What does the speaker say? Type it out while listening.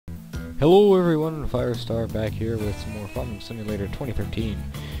Hello everyone, Firestar back here with some more Farming Simulator 2013.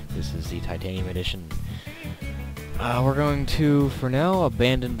 This is the Titanium Edition. We're going to, for now,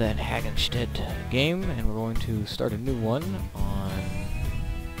 abandon that Hagenstedt game, and we're going to start a new one on...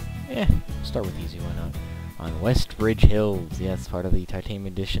 start with easy, why not? On Westbridge Hills. Yes, part of the Titanium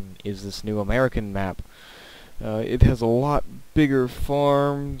Edition is this new American map. It has a lot bigger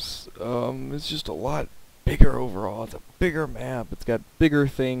farms. It's just a lot bigger overall. It's a bigger map. It's got bigger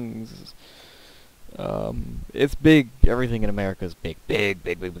things. It's big. Everything in America is big. Big,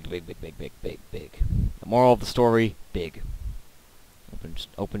 big, big, big, big, big, big, big, big, big. The moral of the story, big.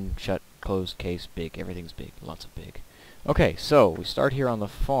 Open, shut, closed case, big. Everything's big. Lots of big. Okay, so we start here on the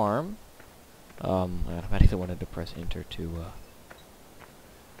farm. I automatically wanted to press enter to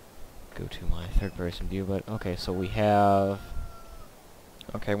go to my third person view, but okay, so we have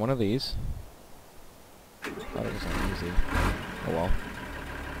one of these. Thought it was not easy. Oh well.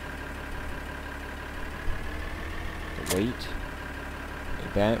 The weight.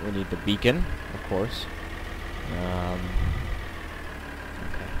 Like that. We need the beacon, of course. Okay.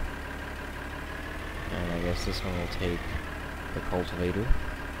 And I guess this one will take the cultivator.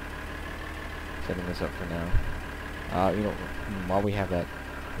 Setting this up for now. While we have that,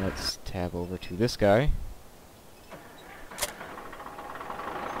 let's tab over to this guy.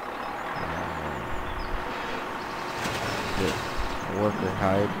 Get a worker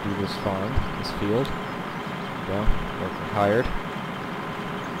hired to do this farm, this field. Well, worker hired.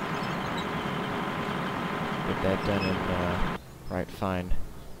 Get that done in right fine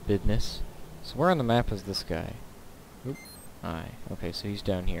business. So where on the map is this guy? Oop. Aye. Okay, so he's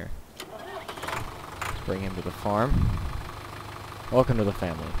down here. Let's bring him to the farm. Welcome to the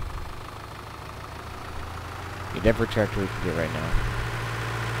family. Need every tractor we can get right now.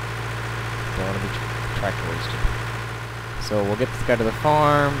 Don't want to be tractor wasted. So we'll get this guy to the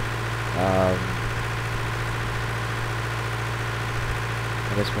farm. I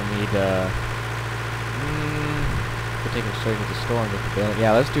guess we'll need we'll take him straight to the store and get the baling.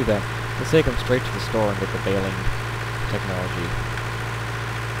 Yeah, let's do that. Let's take him straight to the store and get the baling technology.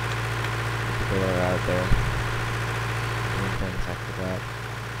 Get the baler out there. Doing things after that.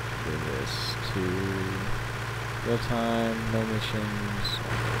 Do this to real time, no missions.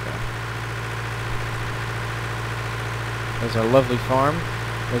 Oh, there we go. There's our lovely farm.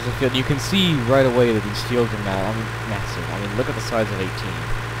 There's a field. You can see right away that these fields are massive. I mean, look at the size of 18. It's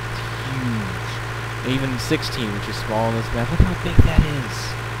huge. And even 16, which is small on this map. Look how big that is.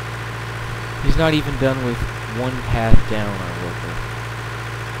 He's not even done with one path down, our worker.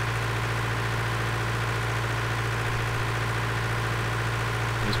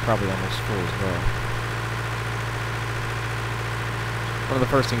 He's probably almost full as well. One of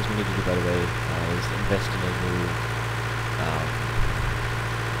the first things we need to do, by the way, is invest in a new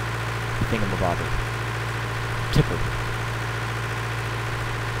thingamabobber. Tipper.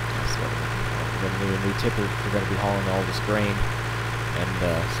 That's what we're going to need, a new tipper if we're going to be hauling all this grain and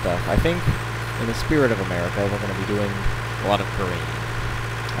stuff. I think, in the spirit of America, we're going to be doing a lot of grain.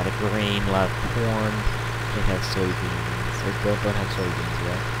 A lot of grain, a lot of corn. Can't have soybeans. Don't have soybeans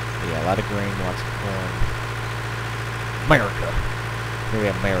yet. But yeah, a lot of grain, lots of corn. America!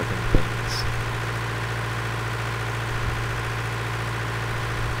 Very American things.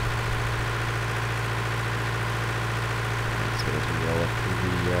 Let's get to roll up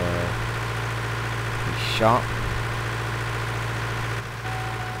through the shop.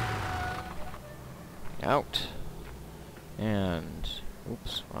 Out. And,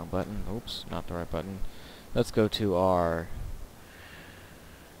 oops, wrong button. Oops, not the right button. Let's go to our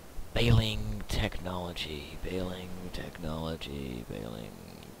baling technology. Baling technology.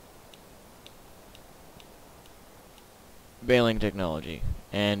 Baling technology.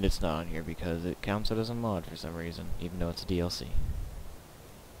 And it's not on here because it counts it as a mod for some reason, even though it's a DLC.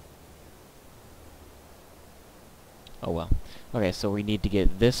 Oh well. Okay, so we need to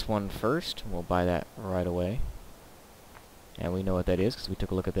get this one first. We'll buy that right away. And we know what that is because we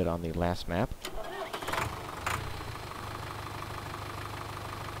took a look at that on the last map.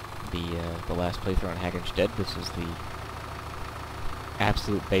 The last playthrough on Hagenstedt. This is the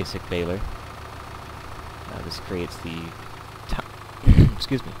absolute basic baler. This creates the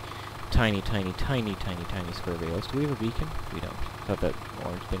excuse me, tiny square bales. Do we have a beacon? We don't. I thought that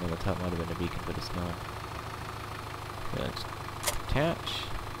orange thing on the top might have been a beacon, but it's not. Let's attach.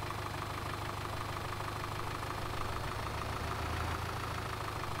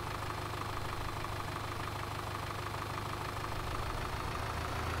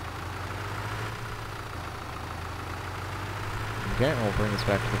 Okay, we'll bring this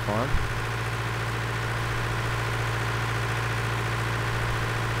back to the farm.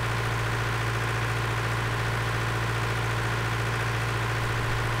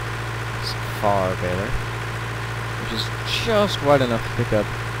 Deutz-Fahr baler, which is just wide enough to pick up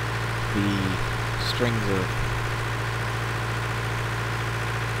the strings of,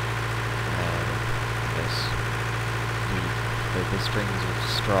 I guess, wheat, the strings of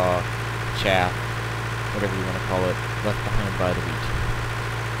straw, chaff, whatever you want to call it, left behind by the wheat.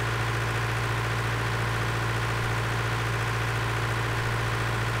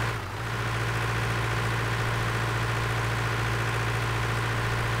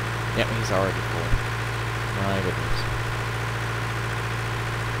 Yep, he's already full. My goodness.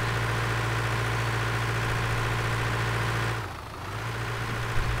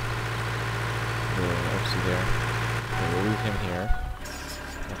 See there. Okay, we'll leave him here.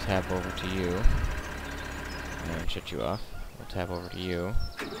 We'll tab over to you. And shut you off. We'll tab over to you.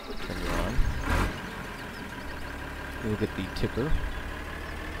 Turn you on. We'll get the tipper.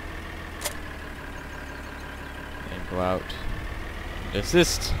 And go out. And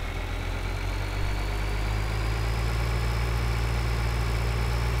assist!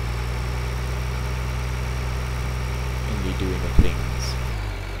 And be doing the things.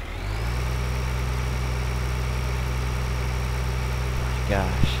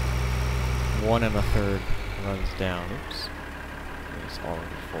 Gosh. 1 1/3 runs down. Oops. It's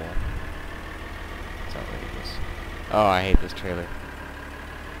already full. It's outrageous. Oh, I hate this trailer.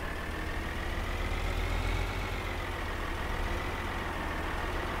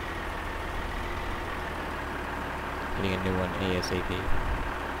 Getting a new one ASAP.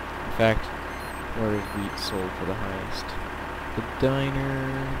 In fact, where is wheat sold for the highest? The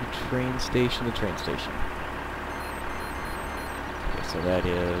diner, the train station, the train station. So that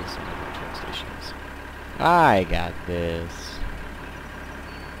is the train stations. I got this.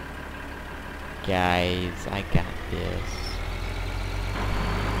 Guys, I got this.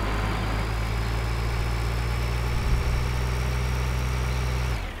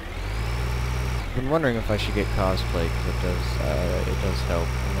 I've been wondering if I should get cosplay, because it does help.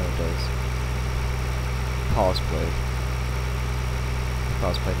 I know it does.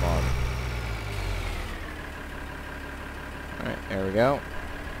 Cosplay mod. Alright, there we go.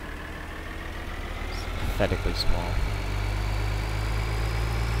 It's pathetically small.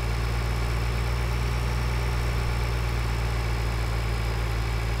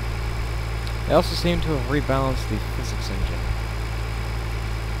 They also seem to have rebalanced the physics engine.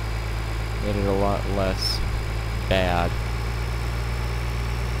 Made it a lot less bad.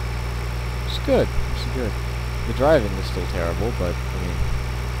 It's good. It's good. The driving is still terrible, but, I mean,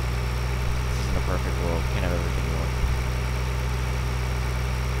 this isn't a perfect world. Can't have everything you want.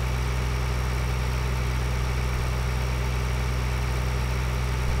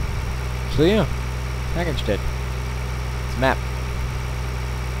 So yeah, package did. It's a map.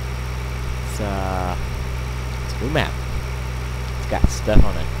 It's a new map. It's got stuff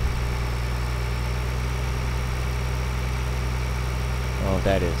on it. Oh,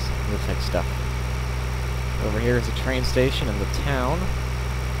 that is. Looks like stuff. Over here is a train station and the town.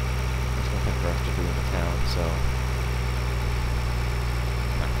 There's nothing for us to do in the town, so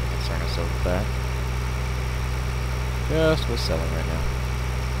I'm not going to concern ourselves with that. Just what's selling right now.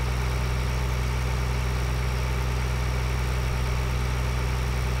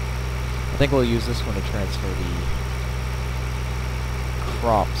 I think we'll use this one to transfer the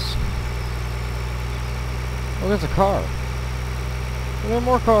crops. Oh, there's a car. Oh, there are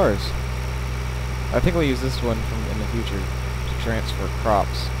more cars. I think we'll use this one in the future to transfer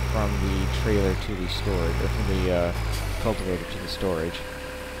crops from the trailer to the storage, or from the cultivator to the storage.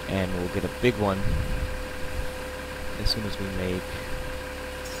 And we'll get a big one as soon as we make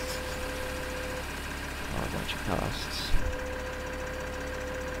a bunch of costs.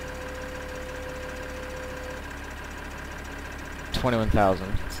 $21,000.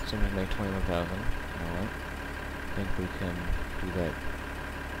 As soon as we make 21,000. Alright. I think we can do that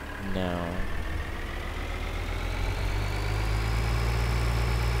now.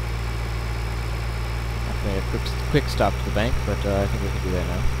 I've made a quick stop to the bank, but I think we can do that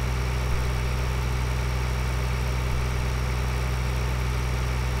now.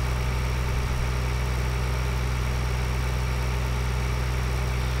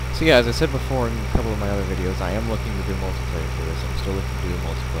 So yeah, as I said before in a couple of my other videos, I am looking to do multiplayer for this. I'm still looking to do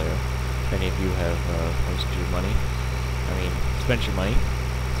multiplayer. If any of you have posted your money, spent your money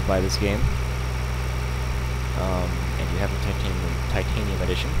to buy this game, and you have the titanium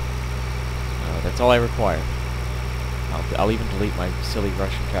edition, that's all I require. I'll even delete my silly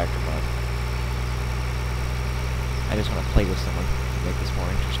Russian tractor mod. I just want to play with someone to make this more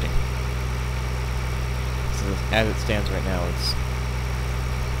interesting. So as it stands right now, it's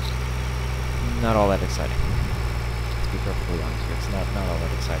not all that exciting. To be perfectly honest, it's not all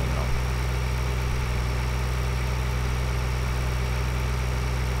that exciting at all.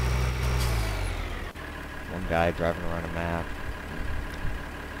 guy driving around a map.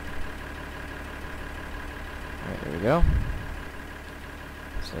 Alright, there we go.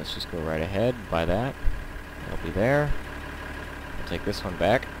 So let's just go right ahead, buy that. It'll be there. I'll take this one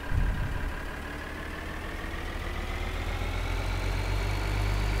back.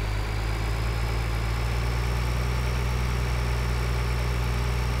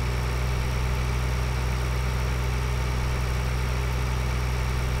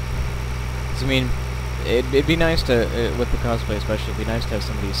 I mean, it'd be nice to, with the cosplay especially, it'd be nice to have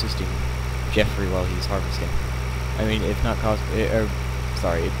somebody assisting Jeffrey while he's harvesting. I mean, if not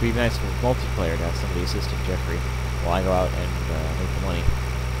sorry, it'd be nice for multiplayer to have somebody assisting Jeffrey while I go out and make the money.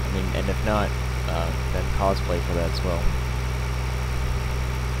 I mean, and if not, then cosplay for that as well.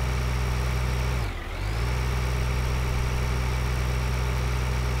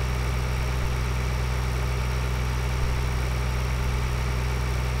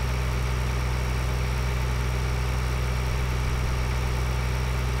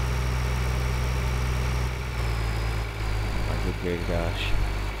 Good gosh.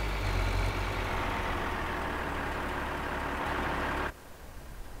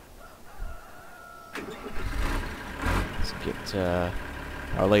 Let's get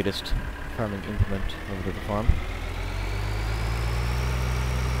our latest farming implement over to the farm.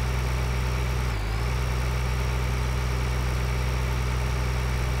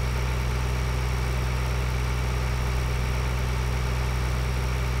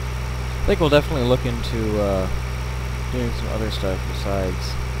 I think we'll definitely look into doing some other stuff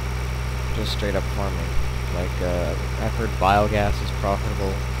besides just straight up farming. Like, I've heard biogas is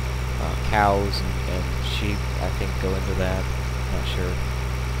profitable. Cows and sheep, I think, go into that. Not sure.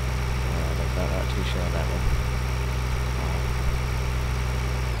 Not too sure on that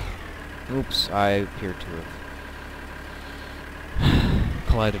one. Oops, I appear to have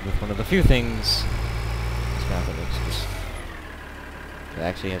collided with one of the few things this map that looks just... It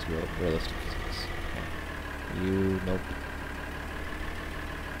actually has realistic physics. Okay. You, nope.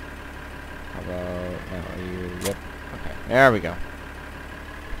 How about, no, you, yep. Okay, there we go.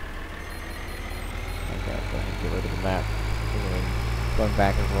 Okay, go ahead and get rid of the map. Going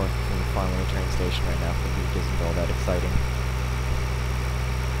back and forth between the farm and the train station right now, but it isn't all that exciting.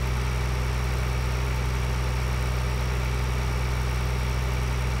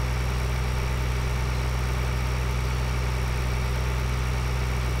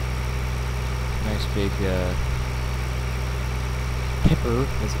 Nice big, tipper,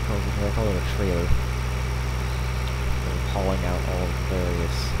 as it calls it here. I call it a trailer. They're hauling out all of the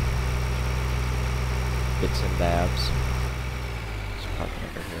various bits and babs. Just parking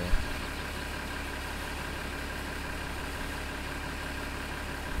over here.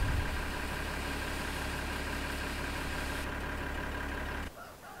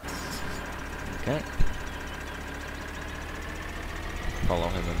 Okay. Follow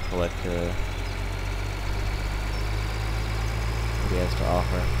him and collect what he has to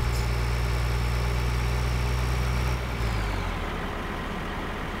offer.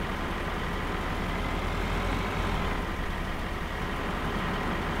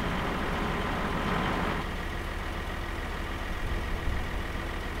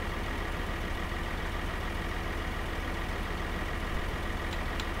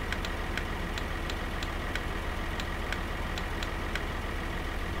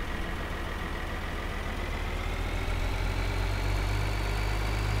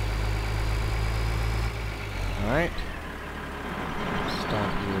 Alright,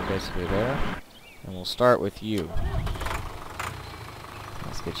 stop you basically there, and we'll start with you.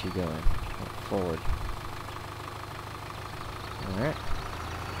 Let's get you going. Forward. Alright.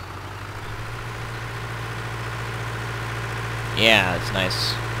 Yeah, it's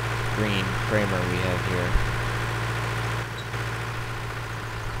nice green Grimme we have here.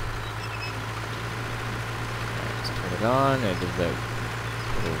 Alright, let's turn it on, and do that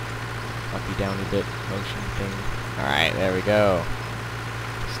little uppy downy bit motion thing. Alright, there we go.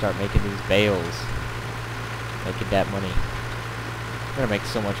 Start making these bales. Making that money. I'm gonna make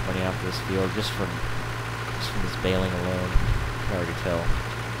so much money off this field just from this baling alone. I can already tell.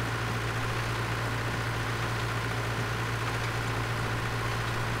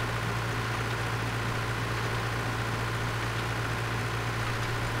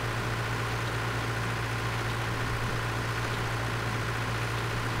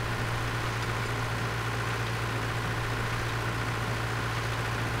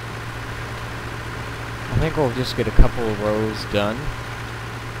 I think we'll just get a couple of rows done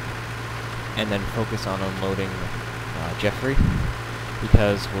and then focus on unloading Jeffrey,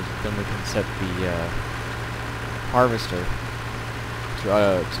 because then we can set the harvester to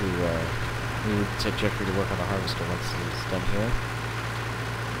We would set Jeffrey to work on the harvester once he's done here.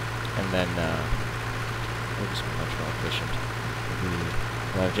 And then, we'll just be much more efficient.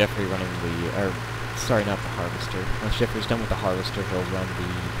 We'll have Jeffrey running the, or, sorry, not the harvester. Once Jeffrey's done with the harvester, he'll run the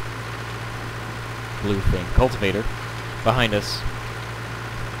blue thing, cultivator, behind us.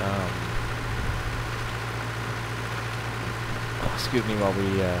 Excuse me while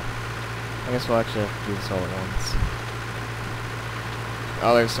we, I guess we'll actually have to do this all at once.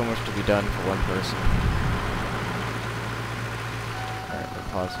 Oh, there's so much to be done for one person. Alright, we'll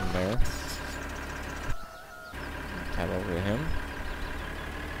pause him there. Tab over to him.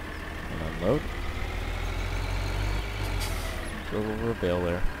 And unload. Drove over a bale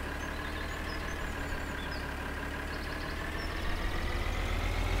there.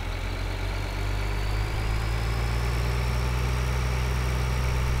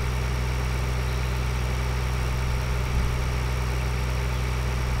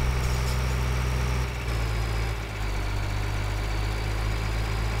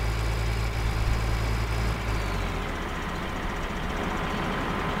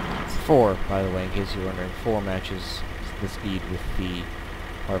 Four, by the way, in case you're wondering, 4 matches the speed with the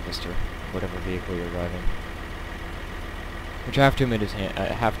harvester, whatever vehicle you're driving. Which I have to admit is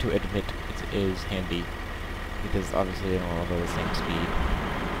handy, because obviously they don't all go the same speed.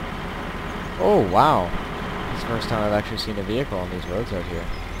 Oh wow! This is the first time I've actually seen a vehicle on these roads out here.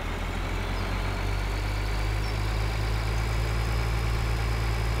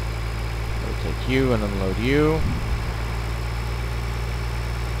 We'll take you and unload you.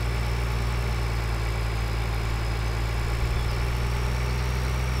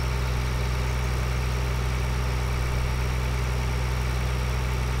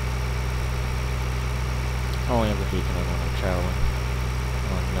 Only on the beacon when I'm traveling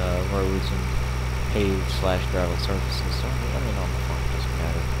on roads and paved/gravel surfaces. So, I mean, on the farm it doesn't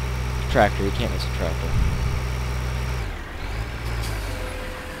matter. Tractor, you can't miss a tractor.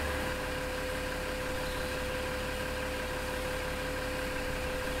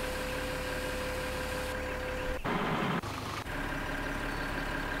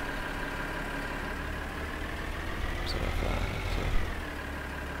 So if I have to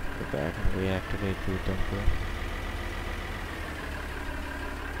go back and reactivate the dumper.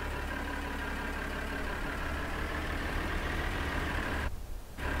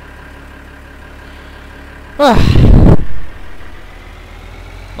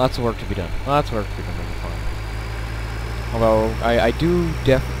 Lots of work to be done. Lots of work to be done on the farm. Although, I do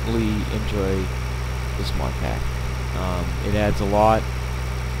definitely enjoy this mod pack. It adds a lot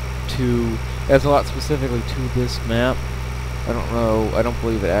specifically to this map. I don't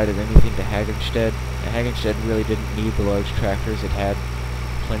believe it added anything to Hagenstead. Hagenstead really didn't need the large tractors. It had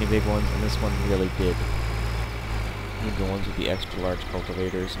plenty big ones, and this one really did. Need the ones with the extra large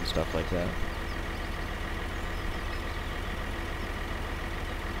cultivators and stuff like that.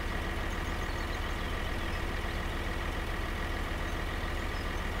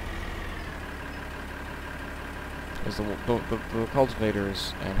 The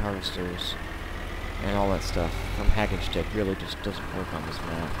cultivators and harvesters and all that stuff from Hagenstead really just doesn't work on this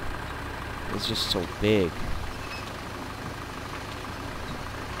map. It's just so big.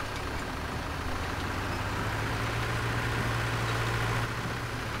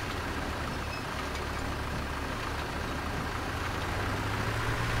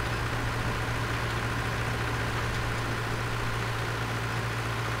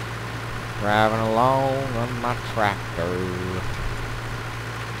 Driving along on my tractor.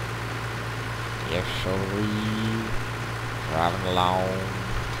 Yes, sirree. Driving along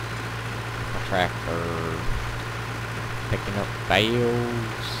my tractor. Picking up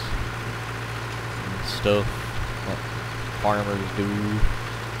bales and stuff that farmers do.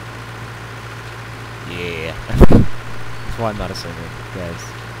 Yeah. That's why I'm not a singer, guys.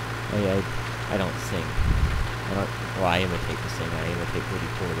 I don't sing. Well, I imitate the singer. I imitate Woody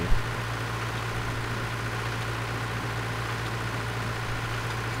Forty.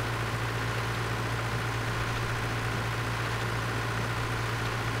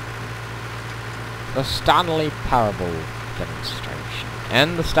 The Stanley Parable demonstration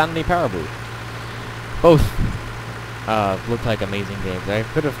and the Stanley Parable both look like amazing games. I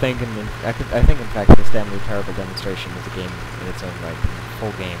think in fact the Stanley Parable demonstration is a game in its own right, a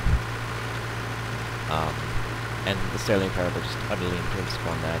full game. And the Stanley Parable just utterly improves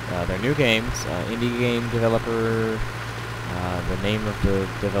upon that. They're new games, indie game developer. The name of the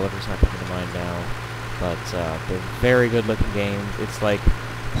developer's not coming to mind now, but they're very good looking games. It's like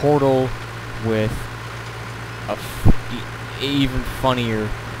Portal with even funnier,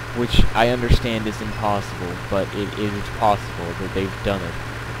 which I understand is impossible, but it is possible that they've done it.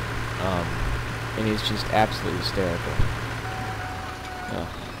 and is just absolutely hysterical. Oh,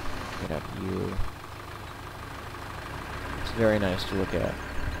 get up, you. It's very nice to look at.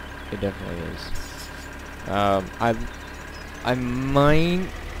 It definitely is. I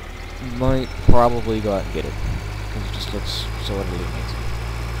might probably go out and get it, because it just looks so utterly amazing.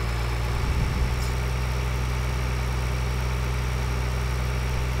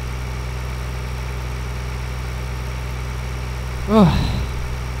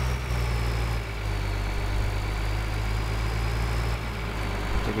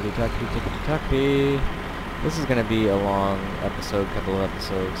 Tickety-tuckety, tickety-tuckety. This is gonna be a long episode, couple of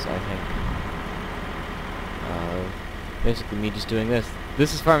episodes, I think. Basically me just doing this.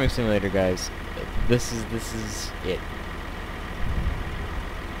 This is Farming Simulator, guys. This is it.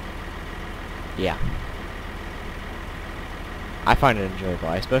 Yeah. I find it enjoyable.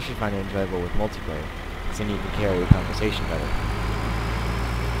 I especially find it enjoyable with multiplayer, because then you can carry a conversation better.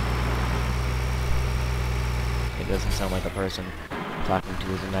 It doesn't sound like a person talking to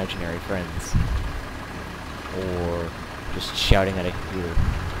his imaginary friends, or just shouting at a computer.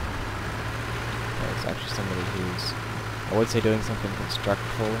 It's actually somebody who's, I would say, doing something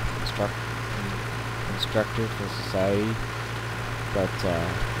constructive for society, but no.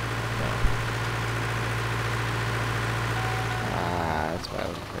 That's what I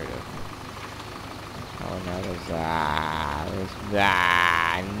was afraid of. Oh no,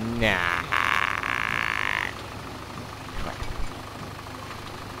 nah.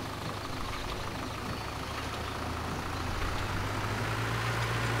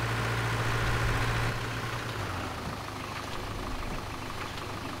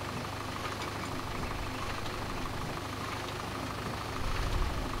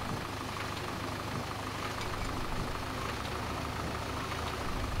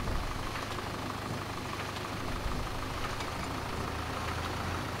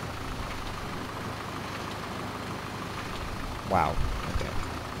 Wow. Okay.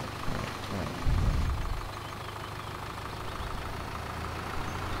 Right.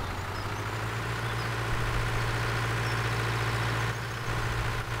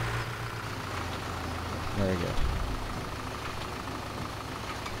 There we go.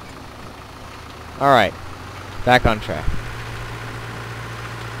 Alright. Back on track.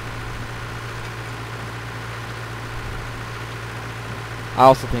 I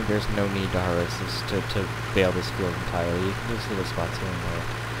also think there's no need to harvest this to bale this field entirely. You can just little spots here and there.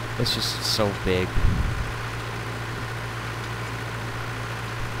 It's just so big.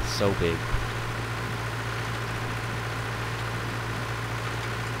 So big.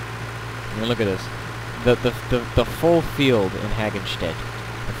 I mean, look at this. The full field in Hagenstedt,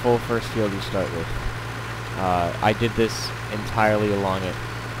 the full first field you start with. I did this entirely along it,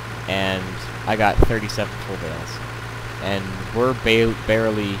 and I got 37 full bales. And we're barely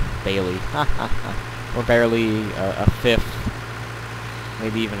we're barely a fifth,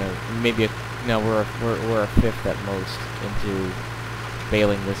 maybe we're a fifth at most into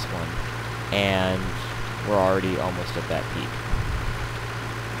baling this one, and we're already almost at that peak.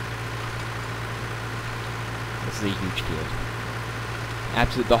 This is a huge field.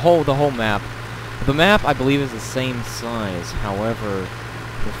 Absolutely, the whole map. The map, I believe, is the same size. However,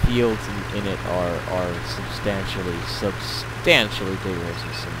 the fields in it are substantially bigger, as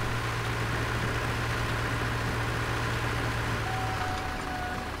you see.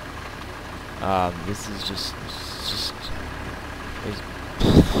 This is just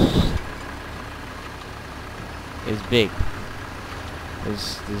is big.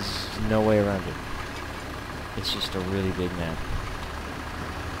 There's no way around it. It's just a really big map.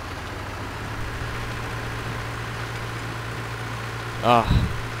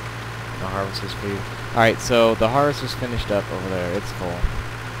 No harvest is for you. Alright, so the harvest is finished up over there. It's full.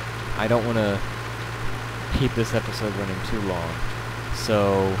 I don't want to keep this episode running too long.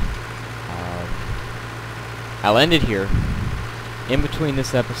 So, I'll end it here. In between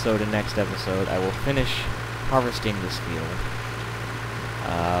this episode and next episode, I will finish harvesting this field.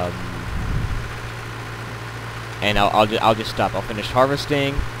 And I'll just stop. I'll finish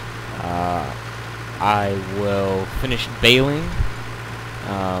harvesting. I will finish baling.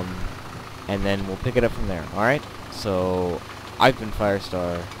 And then we'll pick it up from there. Alright? So, I've been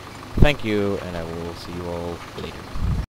Firestar. Thank you, and I will see you all later.